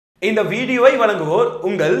இந்த வீடியோவை வழங்குவோர்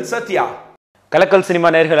உங்கள் சத்யா. கலக்கல் சினிமா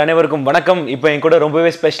நேயர்கள் அனைவருக்கும் வணக்கம். இப்போ என் கூட ரொம்பவே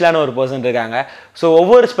ஸ்பெஷலான ஒரு பர்சன் இருக்காங்க. ஸோ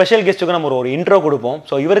ஒவ்வொரு ஸ்பெஷல் கெஸ்ட்டுக்கும் நம்ம ஒரு இன்ட்ரோ கொடுப்போம்.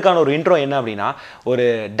 ஸோ இவருக்கான ஒரு இன்ட்ரோ என்ன அப்படின்னா, ஒரு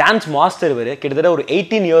டான்ஸ் மாஸ்டர். இவர் கிட்டத்தட்ட ஒரு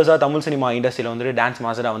 18 இயர்ஸாக தமிழ் சினிமா இண்டஸ்ட்ரியில் வந்துட்டு டான்ஸ்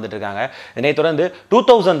மாஸ்டராக வந்துட்டு இருக்காங்க. இதனை தொடர்ந்து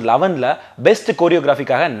 2011 best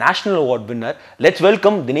கோரியோகிராஃபிக்காக national award winner. Let's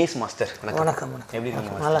welcome Dinesh master. வணக்கம். எப்படி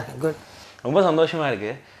இருக்கீங்க? நல்லா குட். ரொம்ப சந்தோஷமாக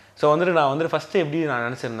இருக்குது. ஸோ வந்துட்டு நான் வந்துட்டு ஃபஸ்ட்டு எப்படி நான்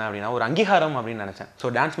நினச்சிருந்தேன் அப்படின்னா, ஒரு அங்கீகாரம் அப்படின்னு நினச்சேன். ஸோ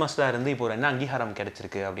டான்ஸ் மாஸ்டராக இருந்து இப்போ ஒரு என்ன அங்கீகாரம்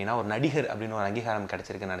கிடச்சிருக்கு அப்படின்னா, ஒரு நடிகர் அப்படின்னு ஒரு அங்கீகாரம்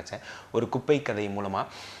கிடச்சிருக்குன்னு நினச்சேன். ஒரு குப்பை கதை மூலமாக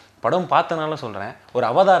படம் பார்த்தனால சொல்கிறேன், ஒரு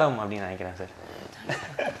அவதாரம் அப்படின்னு நினைக்கிறேன் சார்.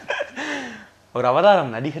 ஒரு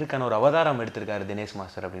அவதாரம், நடிகருக்கான ஒரு அவதாரம் எடுத்திருக்காரு தினேஷ்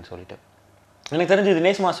மாஸ்டர் அப்படின்னு சொல்லிட்டு. எனக்கு தெரிஞ்சு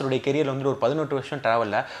தினேஷ் மாஸ்டருடைய கெரியரில் வந்துட்டு ஒரு 18 வருஷம்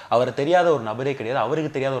ட்ராவலில் அவர் தெரியாத ஒரு நபரே கிடையாது,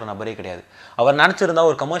 அவருக்கு தெரியாத ஒரு நபரே கிடையாது. அவர் நினச்சிருந்தா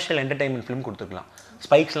ஒரு கமர்ஷியல் என்டர்டைன்மெண்ட் ஃபிலிம் கொடுத்துருக்கலாம்.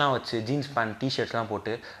 ஸ்பைக்ஸ்லாம் வச்சு, ஜீன்ஸ் பேண்ட், டிஷர்ட்ஸ்லாம்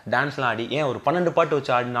போட்டு டான்ஸ்லாம் ஆடி, ஏன் ஒரு 12 பாட்டு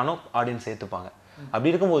வச்சு ஆடினாலும் ஆடியன்ஸ் சேர்த்துப்பாங்க.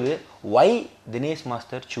 அப்படி இருக்கும்போது Y Dinesh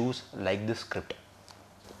master choose like this script?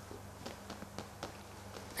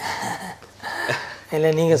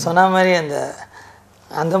 இல்லை, நீங்கள் சொன்ன மாதிரி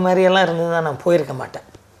அந்த மாதிரியெல்லாம் இருந்து தான் நான் போயிருக்க மாட்டேன்.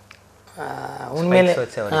 உண்மையிலே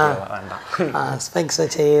ஸ்பைக்ஸ்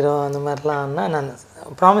வச்ச ஹீரோ அந்த மாதிரிலாம்னா நான்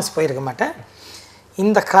ப்ராமிஸ் போயிருக்க மாட்டேன்.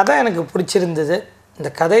 இந்த கதை எனக்கு பிடிச்சிருந்தது. இந்த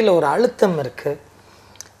கதையில் ஒரு அழுத்தம் இருக்குது.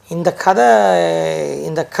 இந்த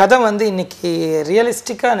கதை வந்து இன்றைக்கி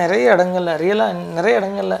ரியலிஸ்டிக்காக நிறைய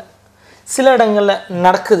இடங்களில் சில இடங்களில்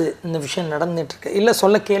நடக்குது. இந்த விஷயம் நடந்துகிட்ருக்கு, இல்லை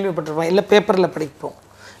சொல்ல கேள்விப்பட்டிருப்போம், இல்லை பேப்பரில் படிப்போம்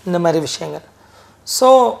இந்த மாதிரி விஷயங்கள். ஸோ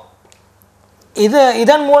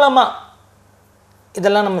இதன் மூலமாக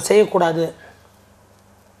இதெல்லாம் நம்ம செய்யக்கூடாது,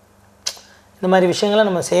 இந்த மாதிரி விஷயங்களை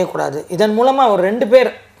நம்ம செய்யக்கூடாது. இதன் மூலமாக ஒரு 2 பேர்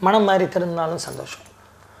மனம் மாறி திரும்பினாலும் சந்தோஷம்.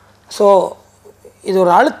 ஸோ இது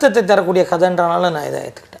ஒரு அழுத்தத்தை தரக்கூடிய கதைன்றனால நான் இதை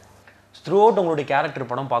ஏற்றுக்கிட்டேன். த்ரூ அவுட் உங்களுடைய கேரக்டர்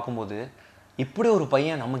படம் பார்க்கும்போது, இப்படி ஒரு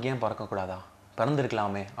பையன் நமக்கு ஏன் பிறக்கக்கூடாதா,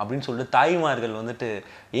 பிறந்திருக்கலாமே அப்படின்னு சொல்லிட்டு தாய்மார்கள் வந்துட்டு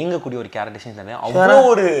இயங்கக்கூடிய ஒரு கேரக்டர்ஸ் தானே. அவ்வளோ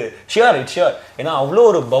ஒரு ஷியோர் ஏன்னா அவ்வளோ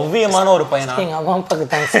ஒரு பவ்யமான ஒரு பையனா, எங்கள் அம்மா அப்பாவுக்கு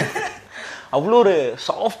தேங்க்ஸ். அவ்வளோ ஒரு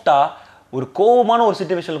சாஃப்டாக ஒரு கோபமான ஒரு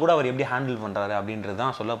சுச்சுவேஷனில் கூட அவர் எப்படி ஹேண்டில் பண்ணுறாரு அப்படின்றது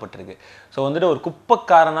தான் சொல்லப்பட்டிருக்கு. ஸோ வந்துட்டு ஒரு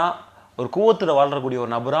குப்பைக்காரனாக, ஒரு கூவத்தில் வாழ்றக்கூடிய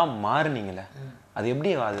ஒரு நபராக மாறுனீங்களே, அது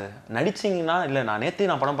எப்படி? அது நடிச்சிங்கன்னா, இல்லை நான்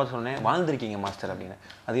நான் படம் பார்த்து சொன்னேன் வாழ்ந்துருக்கீங்க மாஸ்டர் அப்படின்னு,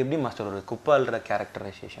 அது எப்படி மாஸ்டர் ஒரு குப்பாள்ற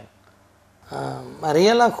கேரக்டரைசேஷன்?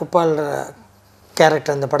 ரியலாக குப்பாள்ற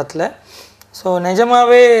கேரக்டர் இந்த படத்தில். ஸோ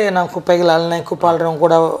நிஜமாகவே நான் குப்பைகள் அழுனேன், குப்பாள்றவங்க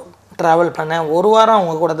கூட ட்ராவல் பண்ணேன். ஒரு வாரம்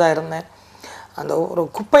அவங்க கூட தான் இருந்தேன். அந்த ஒரு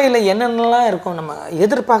குப்பையில் என்னென்னலாம் இருக்கும், நம்ம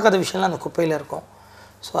எதிர்பார்க்காத விஷயம்லாம் அந்த குப்பையில் இருக்கும்.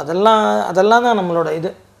 ஸோ அதெல்லாம் தான் நம்மளோட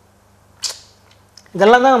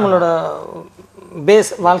இதெல்லாம் தான் நம்மளோட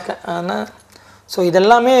பேஸ் வாழ்க்கை. ஆனால் ஸோ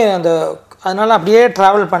இதெல்லாமே அதனால் அப்படியே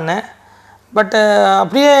ட்ராவல் பண்ணேன். பட்டு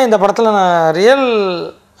அப்படியே இந்த படத்தில் நான் ரியல்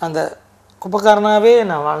அந்த குப்பைக்காரனாகவே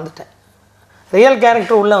நான் வாழ்ந்துட்டேன். ரியல்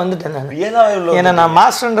கேரக்டர் உள்ளே வந்துட்டேன் நான். ஏன்னா நான்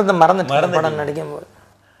மாஸ்டர்ன்றதை மறந்துட்டேன் படம் நடிக்கும்போது.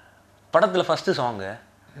 படத்தில் ஃபஸ்ட்டு சாங்கு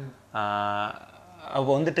அப்போ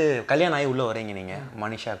வந்துட்டு கல்யாணம் ஆகி உள்ளே வரீங்க நீங்கள்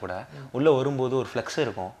மனிஷா கூட. உள்ளே வரும்போது ஒரு ஃப்ளெக்ஸ்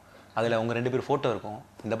இருக்கும், அதில் அவங்க 2 பேர் ஃபோட்டோ இருக்கும்.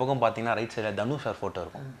 இந்த பக்கம் பார்த்தீங்கன்னா ரைட் சைடில் தனுஷ் சார் ஃபோட்டோ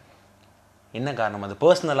இருக்கும். என்ன காரணம்? அது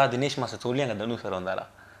பர்சனலாக தினேஷ் மாஸ்டர் சொல்லி அங்கே தனுஷ் சார் வந்தாரா?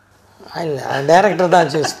 இல்லை, டேரக்டர்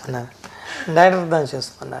தான் சூஸ் பண்ணார்.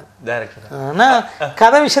 டேரக்டர். ஆனால்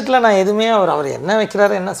கதை விஷயத்தில் நான் எதுவுமே அவர் என்ன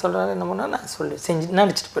வைக்கிறாரு, என்ன சொல்கிறாரு, என்ன பண்ணால் நான் செஞ்சு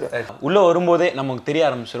நடிச்சிட்டு போயிடுவேன். உள்ளே வரும்போதே நமக்கு தெரிய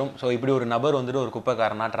ஆரம்பிச்சிடும். ஸோ இப்படி ஒரு நபர் வந்துட்டு ஒரு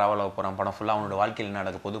குப்பைக்காரனாக ட்ராவல் ஆக போகிறான், படம் ஃபுல்லாக அவனோட வாழ்க்கையில்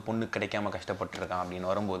நடக்க போது, பொண்ணு கிடைக்காம கஷ்டப்பட்டுருக்கான்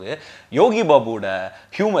அப்படின்னு வரும்போது யோகி பாபுவோட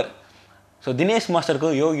ஹியூமர். ஸோ தினேஷ்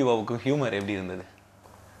மாஸ்டருக்கும் யோகி பாபுக்கும் ஹியூமர் எப்படி இருந்தது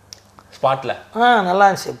ஸ்பாட்டில்? நல்லா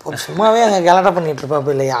இருந்துச்சு. இப்போ சும்மாவே அங்கே கலட்டை பண்ணிகிட்டு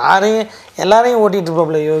இருப்பாப்பு, இல்லை எல்லாரையும் ஓட்டிகிட்டு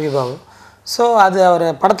இருப்பாப்புல யோகி பாபு. ஸோ அது அவர்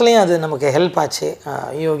படத்துலேயும் அது நமக்கு ஹெல்ப் ஆச்சு.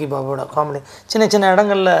 யோகி பாபுவோட காமெடி சின்ன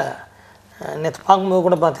இடங்களில் நேற்று பார்க்கும்போது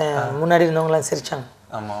கூட பார்த்தேன், முன்னாடி இருந்தவங்களாம் சிரிச்சாங்க.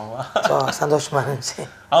 ஆமாம், ஸோ சந்தோஷமாக இருந்துச்சு.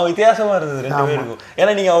 அவன் வித்தியாசமாக இருந்தது 2 பேருக்கும்.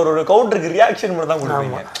 ஏன்னா நீங்கள் அவரோட கவுண்டருக்கு ரியாக்ஷன் மட்டும் தான்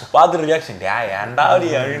கொடுப்பீங்க, பார்த்துட்டு ரியாக்ஷன் ஏன்டாடி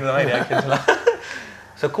அப்படின்ற மாதிரி ரியாக்ஷன்ஸ்லாம்.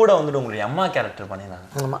 ஸோ கூட வந்துட்டு உங்களுடைய அம்மா கேரக்டர்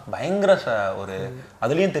பண்ணியிருந்தாங்க. பயங்கர ஒரு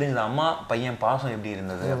அதுலேயும் தெரிஞ்சது அம்மா பையன் பாசம் எப்படி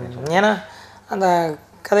இருந்தது அப்படின்னு சொல்லி. ஏன்னா அந்த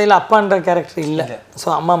கதையில் அப்பான்ற கேரக்டர் இல்லை, ஸோ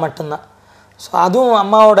அம்மா மட்டும்தான். ஸோ அதுவும்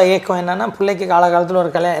அம்மாவோட ஏக்கம் என்னென்னா, பிள்ளைக்கு காலகாலத்தில் ஒரு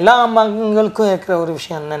கல்யாணம், எல்லா அம்மாங்களுக்கும் இருக்கிற ஒரு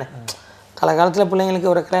விஷயம் தானே. காலகாலத்தில்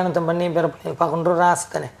பிள்ளைங்களுக்கு ஒரு கல்யாணத்தை பண்ணி பிற பிள்ளைங்க பார்க்கணுன்ற ஒரு ஆசை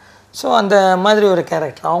தானே. ஸோ அந்த மாதிரி ஒரு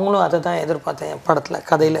கேரக்டர், அவங்களும் அதை தான் எதிர்பார்த்தேன் படத்தில்.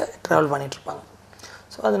 கதையில் ட்ராவல் பண்ணிகிட்ருப்பாங்க.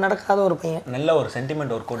 ஸோ அது நடக்காத ஒரு பையன். நல்ல ஒரு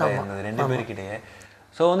சென்டிமெண்ட் ஒர்க் அவுட் ஆகிருந்தது 2 பேருக்கிட்டே.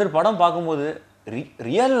 ஸோ வந்துட்டு படம் பார்க்கும்போது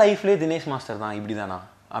ரியல் லைஃப்லேயே தினேஷ் மாஸ்டர் தான் இப்படி தானா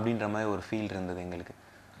அப்படின்ற மாதிரி ஒரு ஃபீல் இருந்தது எங்களுக்கு.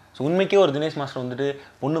 ஸோ உண்மைக்கே ஒரு தினேஷ் மாஸ்டர் வந்துட்டு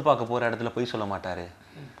பொண்ணு பார்க்க போகிற இடத்துல போய் சொல்ல மாட்டார்.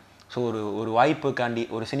 ஸோ ஒரு வாய்ப்புக்காண்டி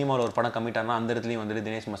ஒரு சினிமாவில் ஒரு படம் கமிட் ஆனால் அந்த இடத்துலையும் வந்துட்டு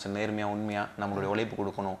தினேஷ் மாஸ்டர் நேர்மையாக உண்மையாக நம்மளுடைய உழைப்பு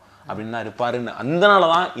கொடுக்கணும் அப்படின்னு தான் இருப்பாருன்னு அதனால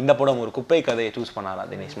தான் இந்த படம் ஒரு குப்பை கதையை சூஸ் பண்ணாரா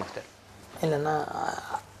தினேஷ் மாஸ்டர்? இல்லைன்னா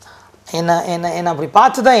என்ன அப்படி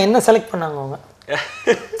பார்த்து தான் என்ன செலக்ட் பண்ணாங்க அவங்க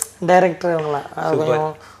டைரக்டர்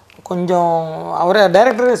அவங்களாம் கொஞ்சம் அவரை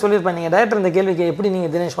டைரக்டரே சொல்லியிருப்பாங்க. நீங்கள் டைரக்டர் இந்த கேள்விக்கு எப்படி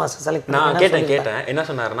நீங்கள் தினேஷ் மாஸ்டர் செலக்ட் பண்ணி? நான் கேட்டேன் என்ன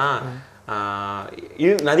சொன்னார்னா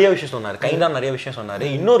நிறைய விஷயம் சொன்னார், கைண்டாக நிறைய விஷயம் சொன்னார்.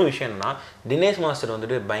 இன்னொரு விஷயம் என்னன்னா தினேஷ் மாஸ்டர்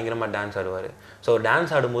வந்துட்டு பயங்கரமாக டான்ஸ் ஆடுவார். ஸோ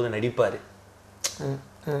டான்ஸ் ஆடும்போது நடிப்பார்.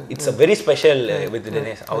 It's a very special with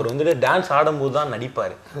Dinesh. அவர் வந்துட்டு டான்ஸ் ஆடும்போது தான்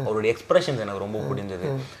நடிப்பார். அவருடைய எக்ஸ்பிரஷன்ஸ் எனக்கு ரொம்ப பிடிச்சது.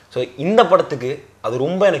 ஸோ இந்த படத்துக்கு அது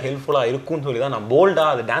ரொம்ப எனக்கு ஹெல்ப்ஃபுல்லாக இருக்கும்னு சொல்லி தான் நான்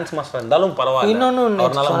போல்டாக அது டான்ஸ் மாஸ்டர் இருந்தாலும் பரவாயில்ல. இன்னொன்று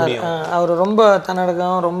அவர் ரொம்ப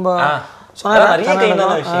தன்னடக்கம் ரொம்ப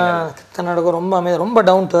தன்னடக்கம் ரொம்ப அமைதி ரொம்ப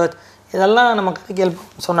டவுன் டு எர்த் இதெல்லாம் நம்ம கதைக்கு ஹெல்ப்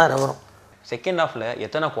சொன்னார். அவரும் செகண்ட் ஹாஃப்ல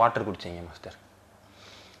எத்தனை குவார்ட்டர் குடிச்சீங்க மாஸ்டர்?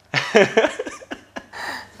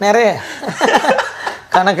 நிறைய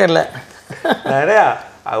கணக்கில் நிறையா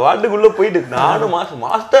வாட்டுக்குள்ளே போயிட்டு நானும் மாஸ்டர்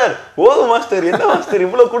மாஸ்டர் என்ன மாஸ்டர்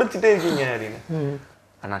இவ்வளோ குடிச்சிட்டே இருக்கீங்க அப்படின்னு.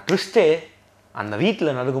 ஆனால் ட்விஸ்டே அந்த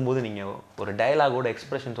வீட்டில் நடக்கும்போது நீங்கள் ஒரு டயலாகோட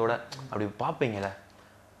எக்ஸ்பிரஷன்ஸோட அப்படி பார்ப்பீங்களே,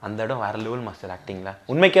 அந்த இடம் வேறு லெவல் மாஸ்டர் ஆக்டிங்கில்.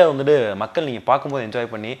 உண்மைக்கே வந்துட்டு மக்கள் நீங்கள் பார்க்கும்போது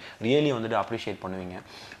என்ஜாய் பண்ணி ரியலி வந்துட்டு அப்ரிஷியேட் பண்ணுவீங்க.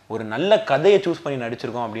 ஒரு நல்ல கதையை சூஸ் பண்ணி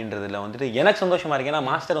நடிச்சிருக்கோம் அப்படின்றதுல வந்துட்டு எனக்கு சந்தோஷமாக இருக்கு. ஏன்னா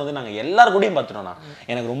மாஸ்டர் வந்து நாங்கள் எல்லாரும் கூடயும் பார்த்துட்டோம்னா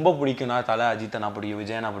எனக்கு ரொம்ப பிடிக்கும்னா தலை அஜித்தை நான் பிடிக்கும்,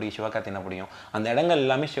 விஜயனா பிடிக்கும், சிவகார்த்தினா பிடிக்கும். அந்த இடங்கள்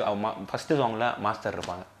எல்லாமே ஃபஸ்ட்டு சாங்கில் மாஸ்டர்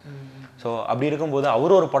இருப்பாங்க. ஸோ அப்படி இருக்கும்போது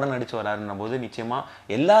அவர் ஒரு படம் நடித்து வராருன்னும் போது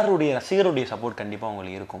நிச்சயமாக எல்லாருடைய ரசிகருடைய சப்போர்ட் கண்டிப்பாக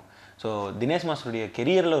உங்களுக்கு இருக்கும். ஸோ தினேஷ் மாஸ்டருடைய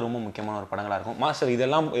கெரியரில் ரொம்ப முக்கியமான ஒரு படங்களாக இருக்கும். மாஸ்டர்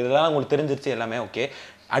இதெல்லாம் உங்களுக்கு தெரிஞ்சிருச்சு எல்லாமே ஓகே.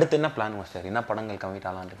 அடுத்து என்ன பிளான் மாஸ்டர்? என்ன படங்கள் கமிட்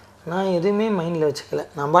ஆகலான்ட்டு? நான் எதுவுமே மைண்டில் வச்சுக்கல.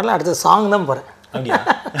 நான் பாடல அடுத்த சாங் தான் போகிறேன்.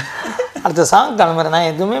 அடுத்த சாங் கிளம்புறேன். நான்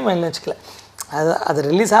எதுவுமே மைண்டில் வச்சுக்கல. அது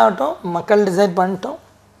ரிலீஸ் ஆகட்டும், மக்கள் டிசைட் பண்ணிட்டோம்,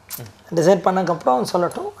 டிசைட் பண்ணக்கப்புறம்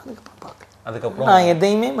சொல்லட்டும், அதுக்கப்புறம் நான்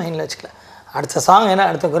எதையுமே மைண்டில் வச்சுக்கல. அடுத்த சாங் ஏன்னா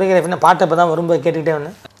அடுத்த கொரியோகிராஃபினா பாட்டை இப்போ தான் வரும்போது கேட்டுக்கிட்டே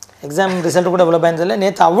வந்தேன். எக்ஸாம் ரிசல்ட்டு கூட இவ்வளோ பயந்ததில்லை.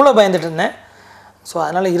 நேற்று அவ்வளோ பயந்துட்டு இருந்தேன். ஸோ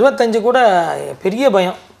அதனால் 25 கூட பெரிய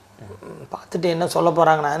பயம் பார்த்துட்டு என்ன சொல்ல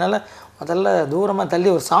போகிறாங்கண்ணா. அதனால் முதல்ல தூரமாக தள்ளி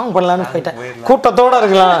ஒரு சாங் பண்ணலான்னு போயிட்டேன். கூட்டத்தோடு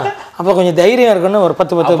இருக்கலாம், அப்போ கொஞ்சம் தைரியம் இருக்குன்னு ஒரு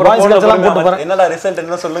 10 பாய்ஸ்லாம் கூட்டு போகிறேன். என்னடா ரிசல்ட்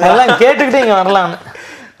என்ன சொல்லுங்க எல்லாம் கேட்டுக்கிட்டு இங்கே வரலான்னு.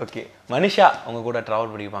 ஓகே, மனிஷா அவங்க கூட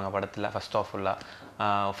ட்ராவல் பண்ணிப்பாங்க படத்தில் ஃபர்ஸ்ட் ஆஃப் ஃபுல்லாக.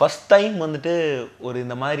 ஃபர்ஸ்ட் டைம் வந்துட்டு ஒரு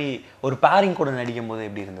இந்த மாதிரி ஒரு பேரிங் கூட நடிக்கும் போது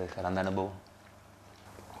எப்படி இருந்தது சார் அந்த அனுபவம்?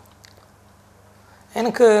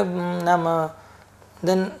 எனக்கு நம்ம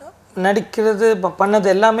தென் நடிக்கிறது இப்போ பண்ணது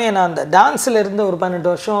எல்லாமே நான் அந்த டான்ஸில் இருந்து ஒரு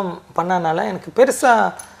 18 வருஷம் பண்ணனால எனக்கு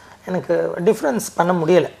பெருசாக எனக்கு டிஃப்ரென்ஸ் பண்ண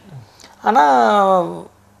முடியலை. ஆனால்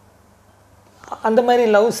அந்த மாதிரி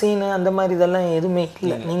லவ் சீனு அந்த மாதிரி இதெல்லாம் எதுவுமே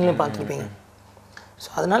இல்லை, நீங்களே பார்த்துருப்பீங்க. ஸோ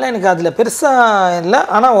அதனால் எனக்கு அதில் பெருசாக இல்லை.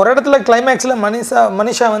 ஆனால் ஒரு இடத்துல கிளைமேக்ஸில்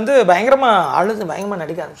மனிஷா வந்து பயங்கரமாக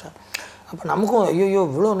நடிக்க ஆரம்பிச்சாங்க. அப்போ நமக்கும் ஐயோ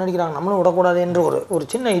இவ்வளோ நடிக்கிறாங்க, நம்மளும் விடக்கூடாதுன்ற ஒரு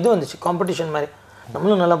சின்ன இது வந்துச்சு, காம்படிஷன் மாதிரி.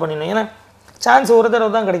 நம்மளும் நல்லா பண்ணிடணும். ஏன்னா சான்ஸ் ஒரு தடவை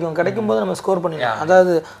தான் கிடைக்கும்போது நம்ம ஸ்கோர் பண்ணிடலாம்.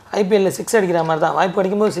 அதாவது ஐபிஎல்லில் 6 அடிக்கிற மாதிரி தான், வாய்ப்பு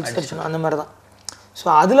அடிக்கும்போது 6 அடிச்சணும், அந்த மாதிரி தான். ஸோ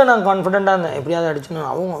அதில் நான் கான்ஃபிடென்ட்டாக இருந்தேன், எப்படியாவது அடிச்சணும்,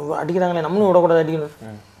 அவங்க அடிக்கிறாங்களே நம்மளும் விடக்கூடாது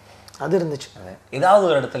அடிக்கணும், அது இருந்துச்சு. ஏதாவது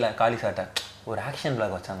ஒரு இடத்துல காலி சாட்டை ஒரு ஆக்ஷன்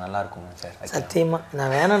பிளாக் வச்சா நல்லா இருக்குங்க சார். சத்தியமாக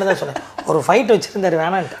நான் வேணான்னு தான் சொன்னேன். ஒரு ஃபைட் வச்சுருந்தாரு,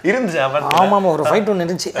 வேணான்ட்டு இருந்துச்சு. ஆமாம், ஒரு ஃபைட் ஒன்று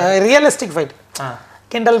இருந்துச்சு, ரியலிஸ்டிக் ஃபைட்.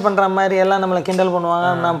 கிண்டல் பண்ணுற மாதிரி எல்லாம் நம்மளை கிண்டல் பண்ணுவாங்க,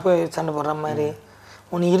 நான் போய் சண்டை போடுற மாதிரி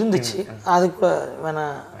ஒன்று இருந்துச்சு. அது கூட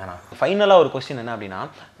வேணாம். ஃபைனலாக ஒரு கொஸ்டின் என்ன அப்படின்னா,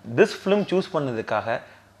 திஸ் ஃபிலிம் சூஸ் பண்ணதுக்காக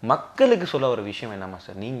மக்களுக்கு சொல்ல ஒரு விஷயம் என்னம்மா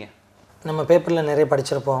சார்? நீங்கள் நம்ம பேப்பரில் நிறைய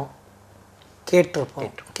படிச்சிருப்போம், கேட்டிருப்போம்,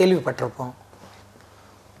 கேள்விப்பட்டிருப்போம்.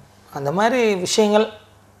 அந்த மாதிரி விஷயங்கள்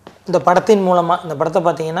இந்த படத்தின் மூலமாக, இந்த படத்தை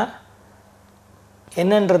பார்த்தீங்கன்னா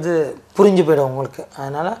என்னன்றது புரிஞ்சு போயிடும் உங்களுக்கு.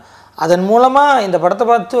 அதனால் அதன் மூலமாக இந்த படத்தை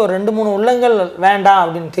பார்த்து ஒரு 2-3 உள்ளங்கள் வேண்டாம்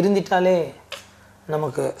அப்படின்னு தெரிஞ்சிட்டாலே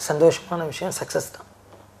நமக்கு சந்தோஷமான விஷயம், சக்ஸஸ் தான்.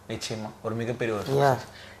 நிச்சயமாக ஒரு மிகப்பெரிய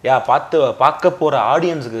ஒரு பார்க்க போகிற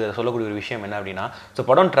ஆடியன்ஸுக்கு சொல்லக்கூடிய ஒரு விஷயம் என்ன அப்படின்னா, ஸோ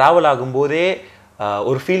படம் ட்ராவல் ஆகும்போதே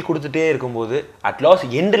ஒரு ஃபீல் கொடுத்துட்டே இருக்கும்போது அட் லாஸ்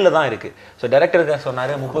எண்டில் தான் இருக்குது. ஸோ டைரக்டர்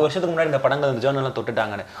சொன்னார் 30 வருஷத்துக்கு முன்னாடி இந்த படங்கள் இந்த ஜேர்னலாம்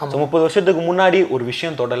தொட்டுட்டாங்கன்னு. ஸோ 30 வருஷத்துக்கு முன்னாடி ஒரு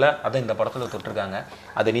விஷயம் தொடலை, அதை இந்த படத்தில் தொட்டிருக்காங்க.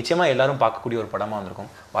 அது நிச்சயமாக எல்லாரும் பார்க்கக்கூடிய ஒரு படமாக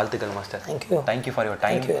வந்திருக்கும். வாழ்த்துக்கள் master. Thank you for your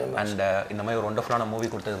time and இந்த மாதிரி ஒரு ஒண்டர்ஃபுல்லான மூவி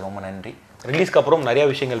கொடுத்ததுக்கு ரொம்ப நன்றி. ரிலீஸ்க்கு அப்புறம் நிறைய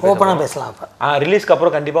விஷயங்கள் பேசலாம். ரிலீஸ்க்கு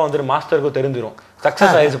அப்புறம் கண்டிப்பாக வந்துட்டு மாஸ்டருக்கும் தெரிஞ்சிடும்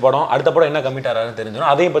சக்ஸஸ் ஆயிடுச்சு படம், அடுத்த படம் என்ன கமிட் ஆகிறாருன்னு தெரிஞ்சிடும்.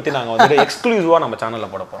 அதையும் பற்றி நாங்கள் வந்துட்டு எக்ஸ்க்ளூசிவாக நம்ம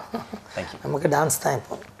சேனலில் போட போகிறோம். தேங்க்யூ. நமக்கு டான்ஸ் தான்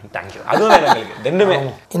இப்போ. தேங்க்யூ. அதுவும் எங்களுக்கு ரெண்டுமே.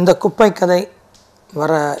 இந்த குப்பை கதை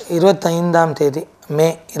வர 25ஆம் தேதி, மே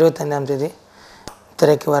 25ஆம் தேதி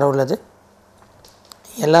திரைக்கு வர உள்ளது.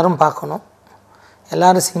 எல்லோரும் பார்க்கணும்.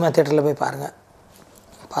 எல்லோரும் சினிமா தியேட்டரில் போய் பாருங்கள்,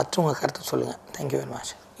 பார்த்து உங்கள் கருத்தை சொல்லுங்கள். Thank you very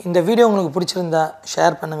much. இந்த வீடியோ உங்களுக்கு பிடிச்சிருந்தா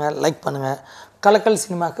ஷேர் பண்ணுங்கள், லைக் பண்ணுங்கள், கலக்கல்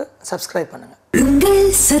சினிமாவுக்கு சப்ஸ்கிரைப் பண்ணுங்கள். உங்கள்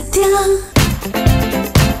சத்யா.